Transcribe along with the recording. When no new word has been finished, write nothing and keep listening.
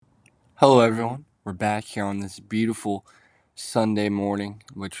Hello, everyone. We're back here on this beautiful Sunday morning,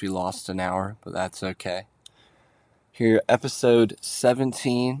 which we lost an hour, but that's okay. Here, episode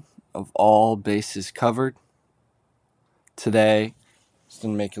 17 of All Bases Covered. Today, just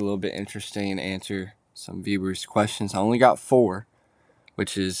going to make it a little bit interesting and answer some viewers' questions. I only got 4,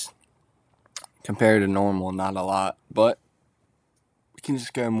 which is compared to normal, not a lot, but we can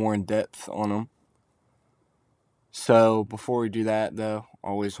just go more in depth on them. So, before we do that, though, I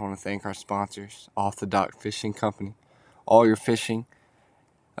always want to thank our sponsors, Off the Dock Fishing Company. All your fishing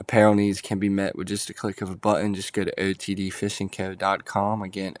apparel needs can be met with just a click of a button. Just go to otdfishingco.com.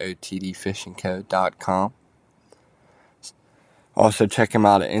 Again, otdfishingco.com. Also, check them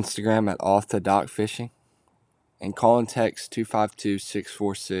out at Instagram at offthedockfishing. And call and text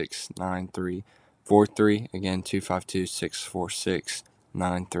 252-646-9343. Again,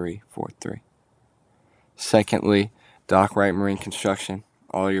 252-646-9343. Secondly, Dockwright Marine Construction.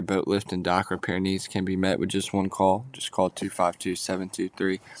 All your boat lift and dock repair needs can be met with just one call. Just call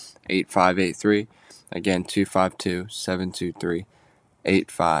 252-723-8583. Again,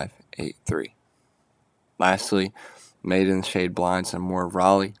 252-723-8583. Lastly, Made in the Shade Blinds and More of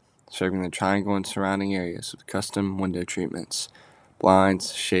Raleigh, serving the Triangle and surrounding areas with custom window treatments,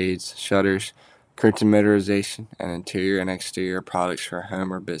 blinds, shades, shutters, curtain motorization, and interior and exterior products for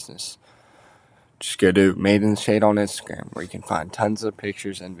home or business. Just go to Made in the Shade on Instagram, where you can find tons of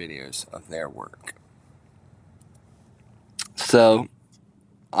pictures and videos of their work. So,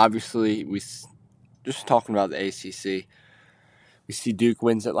 obviously, we just talking about the ACC. We see Duke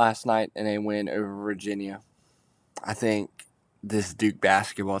wins it last night, and they win over Virginia. I think this Duke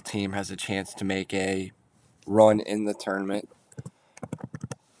basketball team has a chance to make a run in the tournament.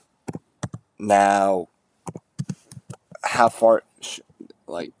 Now, how far,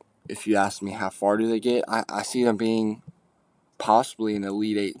 if you ask me how far do they get, I see them being possibly an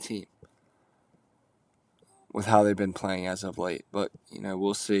Elite 8 team with how they've been playing as of late. But,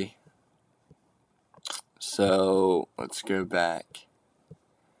 we'll see. So, let's go back.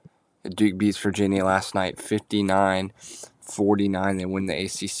 Duke beats Virginia last night 59-49. They win the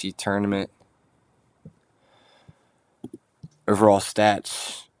ACC tournament. Overall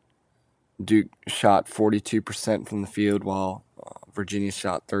stats, Duke shot 42% from the field, while Virginia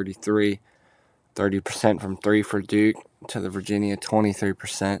shot 33%. 30% from 3 for Duke to the Virginia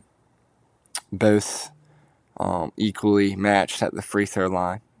 23%. Both equally matched at the free throw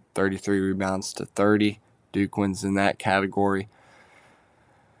line. 33 rebounds to 30. Duke wins in that category.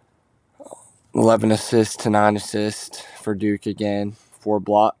 11 assists to 9 assists for Duke again. 4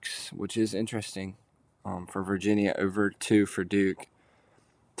 blocks, which is interesting for Virginia, over 2 for Duke.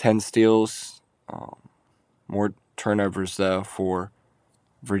 10 steals. More turnovers, though, for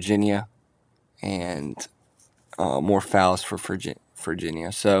Virginia. And more fouls for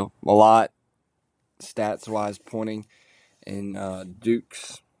Virginia. So a lot, stats-wise, pointing in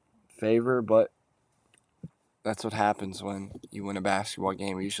Duke's favor, but that's what happens when you win a basketball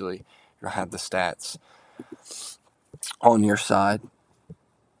game. Usually you'll have the stats on your side.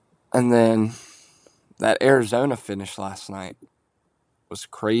 And then that Arizona finish last night was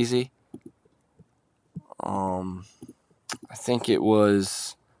crazy. I think it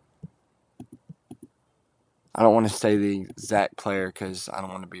was, I don't want to say the exact player because I don't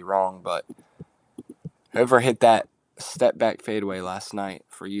want to be wrong, but whoever hit that step back fadeaway last night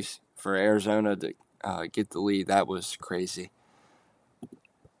for Arizona to get the lead, that was crazy.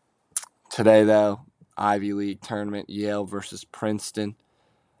 Today, though, Ivy League tournament, Yale versus Princeton.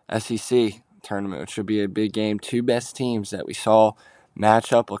 SEC tournament, which should be a big game. 2 best teams that we saw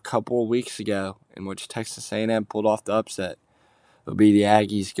match up a couple of weeks ago, in which Texas A&M pulled off the upset. It'll be the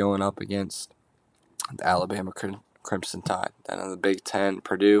Aggies going up against the Alabama Crimson Tide. Then in the Big Ten,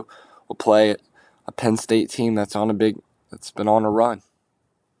 Purdue will play a Penn State team that's been on a run.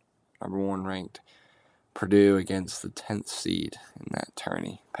 Number 1 ranked Purdue against the 10th seed in that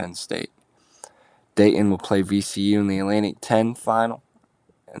tourney, Penn State. Dayton will play VCU in the Atlantic 10 final.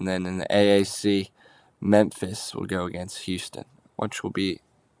 And then in the AAC, Memphis will go against Houston, which will be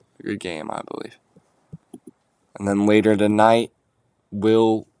a good game, I believe. And then later tonight,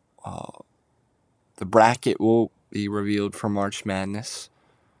 the bracket will be revealed for March Madness.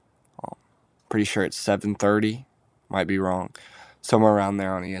 Pretty sure it's 7:30. Might be wrong. Somewhere around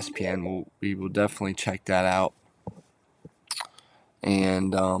there on ESPN. We will definitely check that out.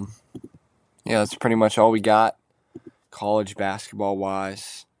 And that's pretty much all we got college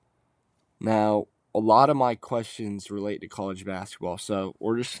basketball-wise. Now, a lot of my questions relate to college basketball, so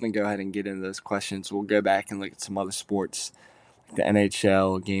we're just going to go ahead and get into those questions. We'll go back and look at some other sports, like the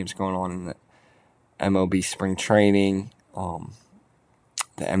NHL, games going on in the MLB spring training,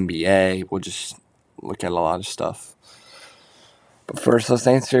 the NBA. We'll just look at a lot of stuff. But first, let's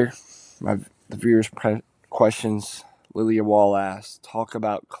answer the viewers' questions. Lilia Wall asked, talk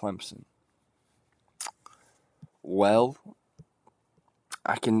about Clemson. Well,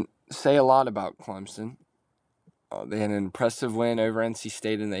 I can say a lot about Clemson. They had an impressive win over NC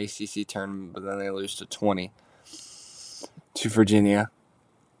State in the ACC tournament, but then they lose to 20 to Virginia.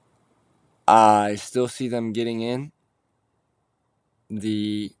 I still see them getting in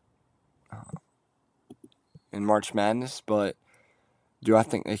March Madness, but do I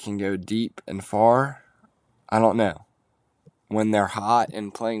think they can go deep and far? I don't know. When they're hot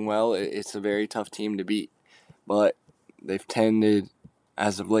and playing well, it's a very tough team to beat, but they've tended,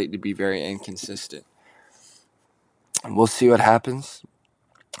 as of late, to be very inconsistent. We'll see what happens.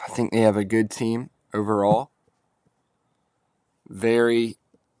 I think they have a good team overall. Very,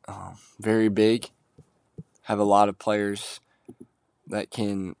 very big. Have a lot of players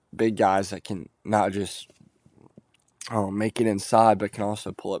big guys that can not just make it inside, but can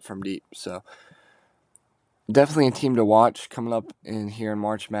also pull it from deep. So definitely a team to watch coming up here in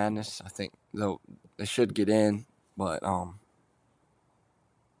March Madness. I think they should get in, but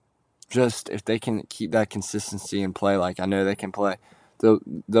just if they can keep that consistency and play like I know they can play,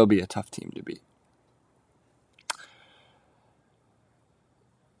 they'll be a tough team to beat.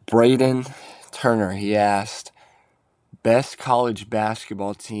 Braden Turner, he asked, best college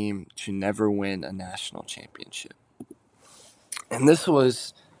basketball team to never win a national championship. And this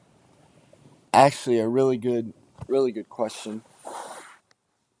was actually a really good question.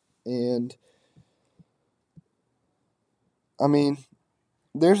 And I mean,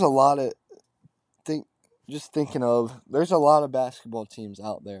 there's a lot of there's a lot of basketball teams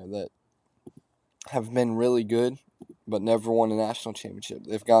out there that have been really good but never won a national championship.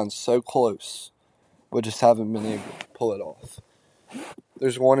 They've gotten so close but just haven't been able to pull it off.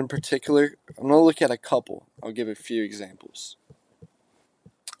 There's one in particular. I'm going to look at a couple. I'll give a few examples.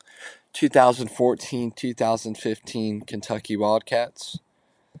 2014-2015 Kentucky Wildcats.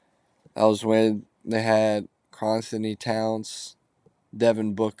 That was when they had Karl-Anthony Towns,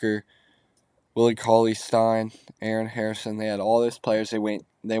 Devin Booker, Willie Cauley-Stein, Aaron Harrison. They had all those players. They went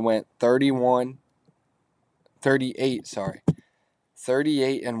 38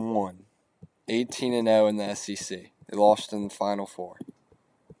 and 1, 18 and 0 in the SEC. They lost in the Final Four.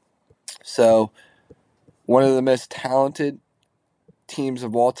 So, one of the most talented teams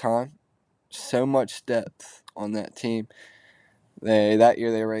of all time. So much depth on that team. That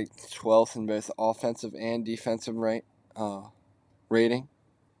year they ranked 12th in both offensive and defensive rating.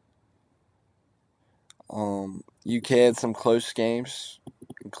 UK had some close games,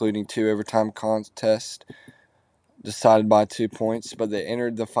 including 2 overtime contests decided by 2 points, but they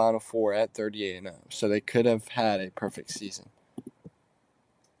entered the Final Four at 38 and 0, so they could have had a perfect season.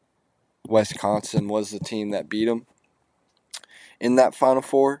 Wisconsin was the team that beat them in that Final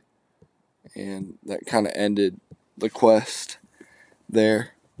Four, and that kind of ended the quest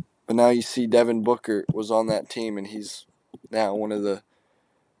there. But now you see Devin Booker was on that team, and he's now one of the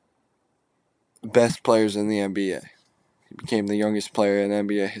best players in the NBA. He became the youngest player in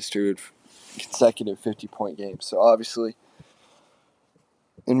NBA history with consecutive 50-point games. So obviously,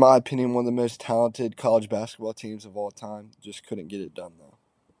 in my opinion, one of the most talented college basketball teams of all time. Just couldn't get it done, though.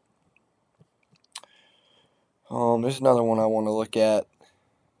 There's another one I want to look at.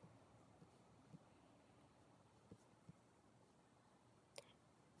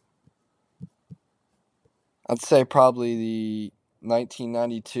 I'd say probably the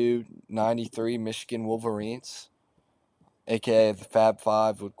 1992-93 Michigan Wolverines, a.k.a. the Fab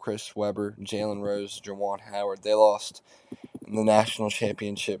Five with Chris Webber, Jalen Rose, Juwan Howard. They lost in the national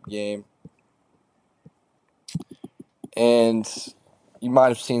championship game. And you might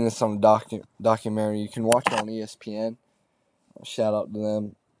have seen this on a documentary. You can watch it on ESPN. Shout out to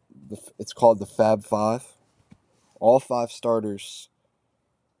them. It's called the Fab Five. All 5 starters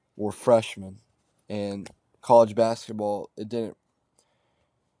were freshmen. And college basketball,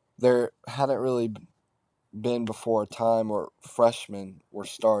 there hadn't really been before a time where freshmen were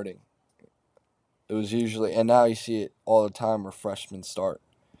starting. It was usually, and now you see it all the time where freshmen start.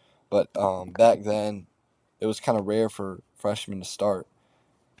 But back then, it was kind of rare for freshmen to start.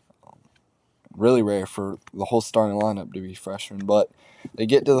 Really rare for the whole starting lineup to be freshmen. But they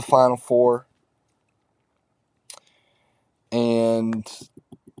get to the Final Four, and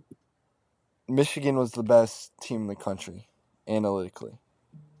Michigan was the best team in the country, analytically.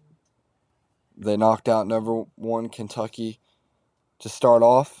 They knocked out number 1 Kentucky to start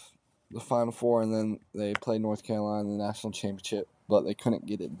off the Final Four, and then they played North Carolina in the national championship, but they couldn't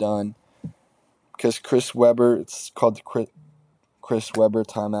get it done because Chris Webber, it's called Chris Webber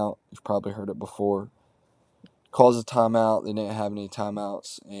timeout. You've probably heard it before. Calls a timeout. They didn't have any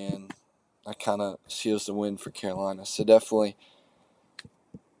timeouts, and that kind of seals the win for Carolina. So definitely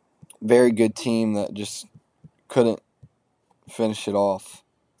very good team that just couldn't finish it off.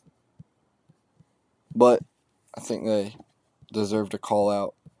 But I think they deserved a call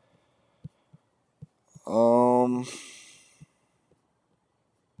out.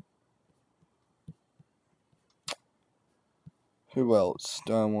 Who else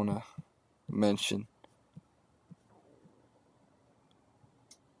do I want to mention?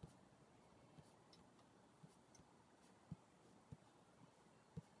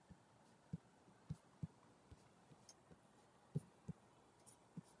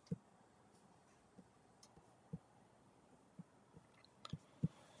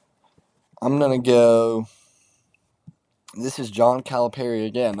 I'm going to go. This is John Calipari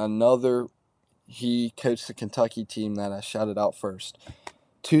again. He coached the Kentucky team that I shouted out first.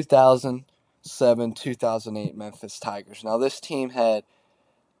 2007, 2008 Memphis Tigers. Now, this team had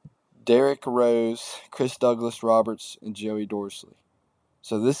Derrick Rose, Chris Douglas Roberts, and Joey Dorsley.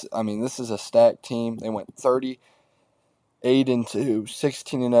 So this is a stacked team. They went 38-2,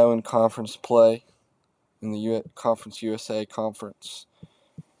 16-0 in conference play in the Conference USA Conference.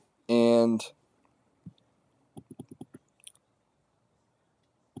 And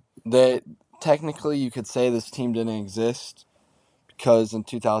technically you could say this team didn't exist because in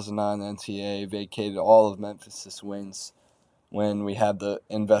 2009 the NCAA vacated all of Memphis' wins when we had the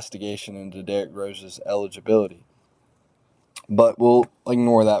investigation into Derrick Rose's eligibility. But we'll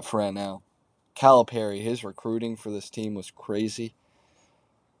ignore that for right now. Calipari, his recruiting for this team was crazy.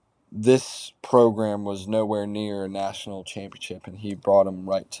 This program was nowhere near a national championship, and he brought them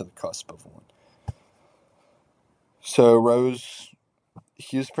right to the cusp of one. So Rose,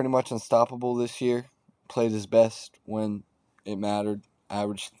 he was pretty much unstoppable this year. Played his best when it mattered.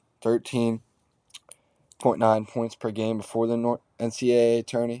 Averaged 13.9 points per game before the NCAA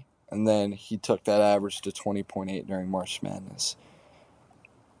tourney, and then he took that average to 20.8 during March Madness.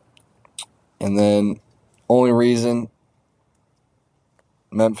 And then only reason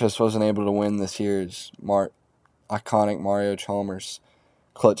Memphis wasn't able to win this year is iconic Mario Chalmers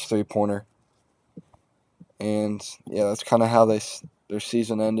clutch three-pointer. And yeah, that's kind of how their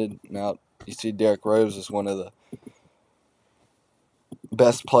season ended. Now you see Derrick Rose is one of the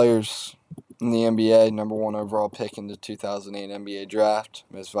best players in the NBA, number one overall pick in the 2008 NBA draft,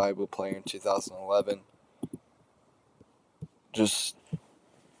 most valuable player in 2011. Just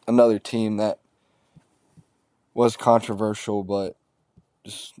another team that was controversial, but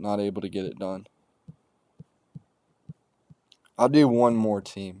just not able to get it done. I'll do one more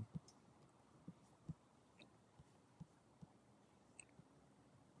team.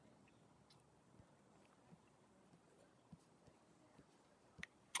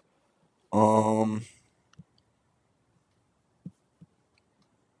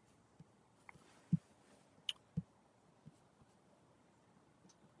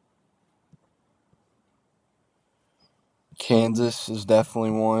 Kansas is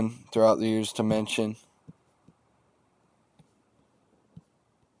definitely one throughout the years to mention.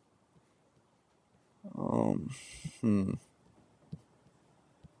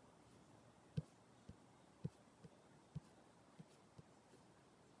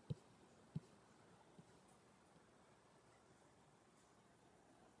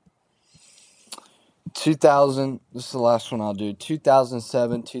 2000. This is the last one I'll do.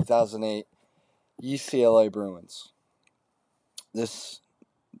 2007, 2008, UCLA Bruins.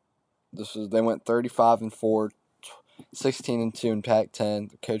 They went 35-4, 16-2 in Pac-10.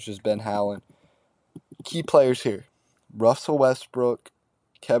 The coach is Ben Howland. Key players here: Russell Westbrook,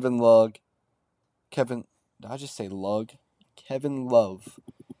 Kevin Love. Did I just say Lug? Kevin Love,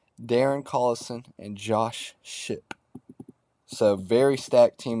 Darren Collison, and Josh Shipp. So very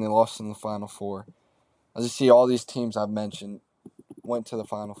stacked team. They lost in the Final Four. As you see, all these teams I've mentioned went to the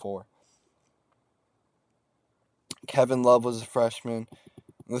Final Four. Kevin Love was a freshman.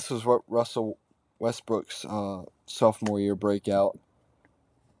 This was what Russell Westbrook's sophomore year breakout.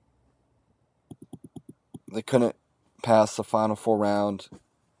 They couldn't pass the Final Four round.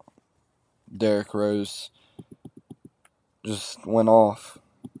 Derrick Rose just went off.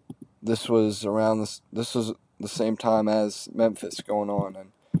 This was around this. This was the same time as Memphis going on,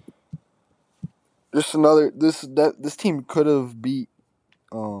 and just another. This team could have beat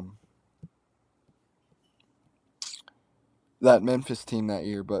that Memphis team that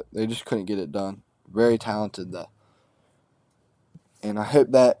year, but they just couldn't get it done. Very talented though. And I hope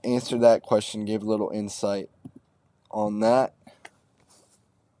that answered that question, gave a little insight on that.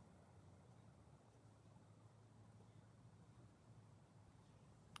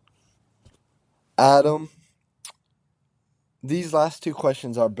 Adam, these last two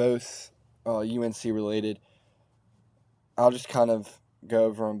questions are both UNC related. I'll just kind of go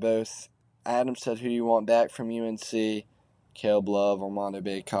over them both. Adam said, who do you want back from UNC? Caleb Love, Armando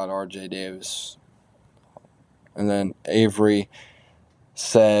Bacot, RJ Davis. And then Avery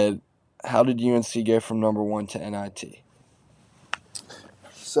said, how did UNC go from number 1 to NIT?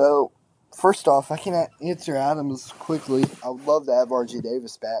 So, first off, I can answer Adams quickly. I would love to have RJ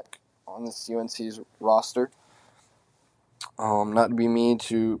Davis back on this UNC's roster. Not to be mean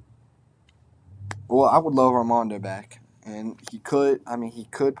to... Well, I would love Armando back. And he could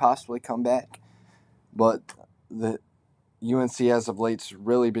possibly come back. But the UNC as of late's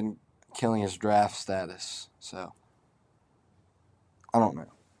really been killing his draft status. So, I don't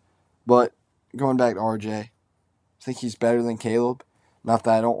know. But going back to RJ, I think he's better than Caleb. Not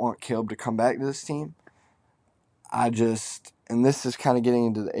that I don't want Caleb to come back to this team. And this is kind of getting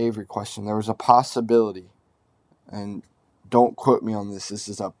into the Avery question. There was a possibility, and don't quote me on this. This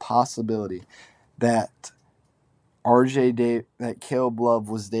is a possibility that that Caleb Love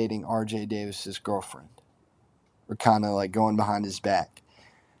was dating RJ Davis's girlfriend. Or kind of like going behind his back.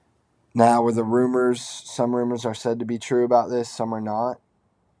 Now, were some rumors are said to be true about this, some are not.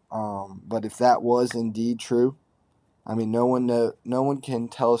 But if that was indeed true, I mean, no one can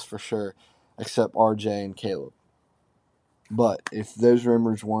tell us for sure except RJ and Caleb. But if those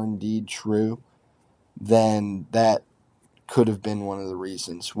rumors were indeed true, then that could have been one of the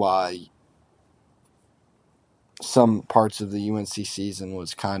reasons why some parts of the UNC season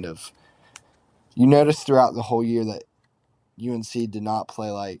was kind of... You notice throughout the whole year that UNC did not play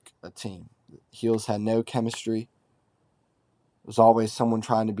like a team. Heels had no chemistry. It was always someone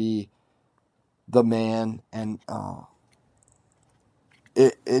trying to be the man, and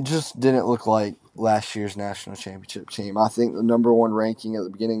it just didn't look like last year's national championship team. I think the number 1 ranking at the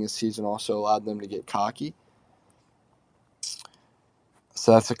beginning of the season also allowed them to get cocky.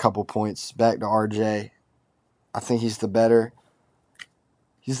 So that's a couple points. Back to RJ. I think he's the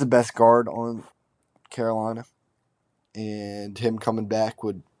best guard on Carolina. And him coming back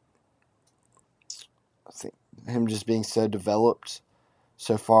I think him just being so developed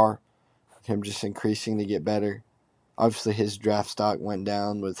so far, him just increasing to get better. Obviously, his draft stock went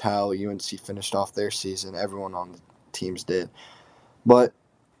down with how UNC finished off their season. Everyone on the teams did. But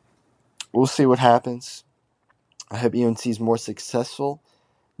we'll see what happens. I hope UNC is more successful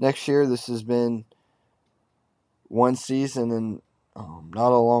next year. This has been one season and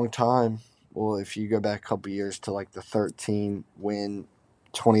not a long time. Well, if you go back a couple years to like the 13-win,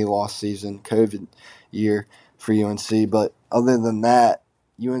 20-loss season, COVID year for UNC. But other than that,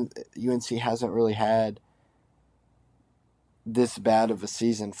 UNC hasn't really had this bad of a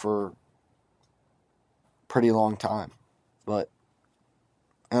season for a pretty long time. But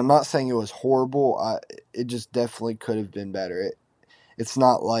I'm not saying it was horrible. It just definitely could have been better. It's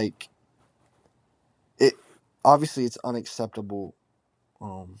not like it. Obviously, it's unacceptable.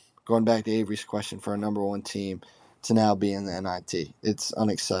 Going back to Avery's question, for a number 1 team to now be in the NIT, it's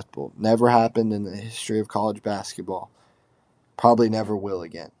unacceptable. Never happened in the history of college basketball. Probably never will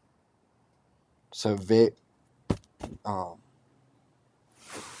again. So,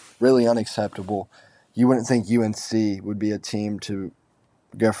 really unacceptable. You wouldn't think UNC would be a team to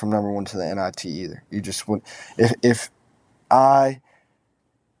go from number 1 to the NIT either. You just wouldn't. If I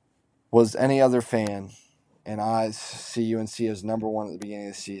was any other fan and I see UNC as number 1 at the beginning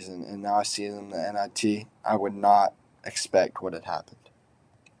of the season and now I see them in the NIT, I would not expect what had happened.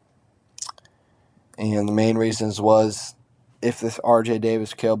 And the main reasons was, if this RJ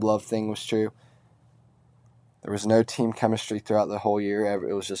Davis, Caleb Love thing was true, there was no team chemistry throughout the whole year.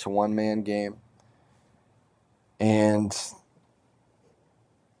 It was just a one-man game. And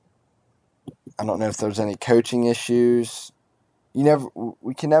I don't know if there's any coaching issues.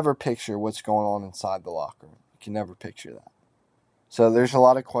 We can never picture what's going on inside the locker room. We can never picture that. So there's a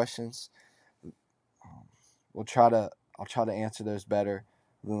lot of questions. I'll try to answer those better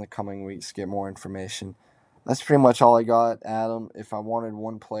in the coming weeks, get more information. That's pretty much all I got, Adam. If I wanted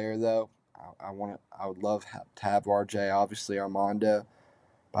one player though, I would love to have RJ, obviously Armando.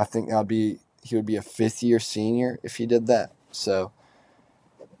 But I think he would be a 5th-year senior if he did that. So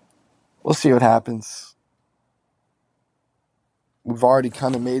we'll see what happens. We've already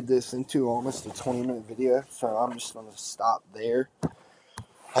kind of made this into almost a 20-minute video, so I'm just going to stop there.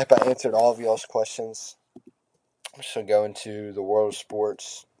 I hope I answered all of y'all's questions. I'm just going to go into the world of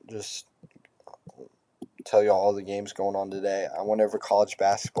sports, just tell y'all all the games going on today. I went over college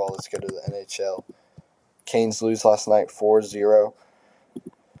basketball. Let's go to the NHL. Canes lose last night 4-0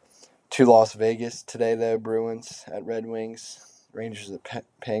 to Las Vegas. Today, though, Bruins at Red Wings. Rangers at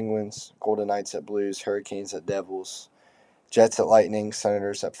Penguins, Golden Knights at Blues, Hurricanes at Devils, Jets at Lightning,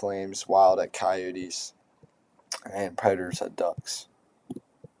 Senators at Flames, Wild at Coyotes, and Predators at Ducks.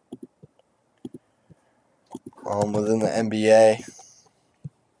 Within the NBA,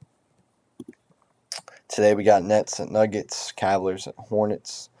 today we got Nets at Nuggets, Cavaliers at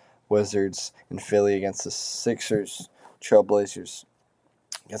Hornets, Wizards in Philly against the Sixers, Trailblazers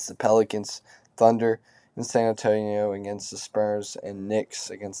against the Pelicans, Thunder in San Antonio against the Spurs, and Knicks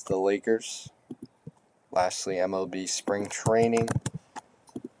against the Lakers. Lastly, MLB spring training.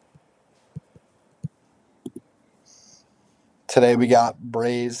 Today we got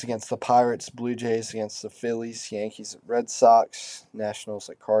Braves against the Pirates, Blue Jays against the Phillies, Yankees at Red Sox, Nationals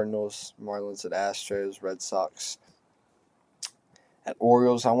at Cardinals, Marlins at Astros, Red Sox at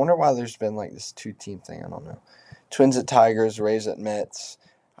Orioles. I wonder why there's been like this two-team thing. I don't know. Twins at Tigers, Rays at Mets,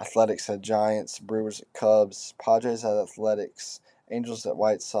 Athletics at Giants, Brewers at Cubs, Padres at Athletics, Angels at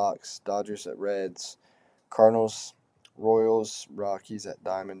White Sox, Dodgers at Reds, Cardinals, Royals, Rockies at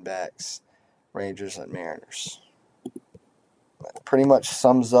Diamondbacks, Rangers at Mariners. That pretty much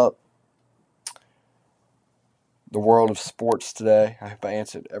sums up the world of sports today. I hope I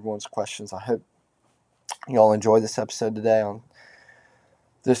answered everyone's questions. I hope you all enjoyed this episode today on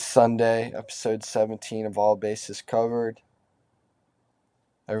this Sunday, episode 17 of All Bases Covered.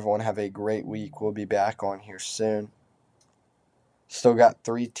 Everyone have a great week. We'll be back on here soon. Still got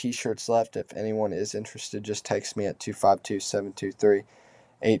 3 t-shirts left. If anyone is interested, just text me at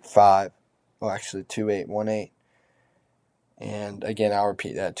 252-723-2818. And again, I'll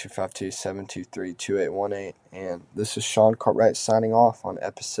repeat that, 252-723-2818. And this is Sean Cartwright signing off on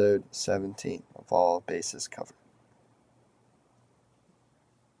episode 17 of All Bases Covered.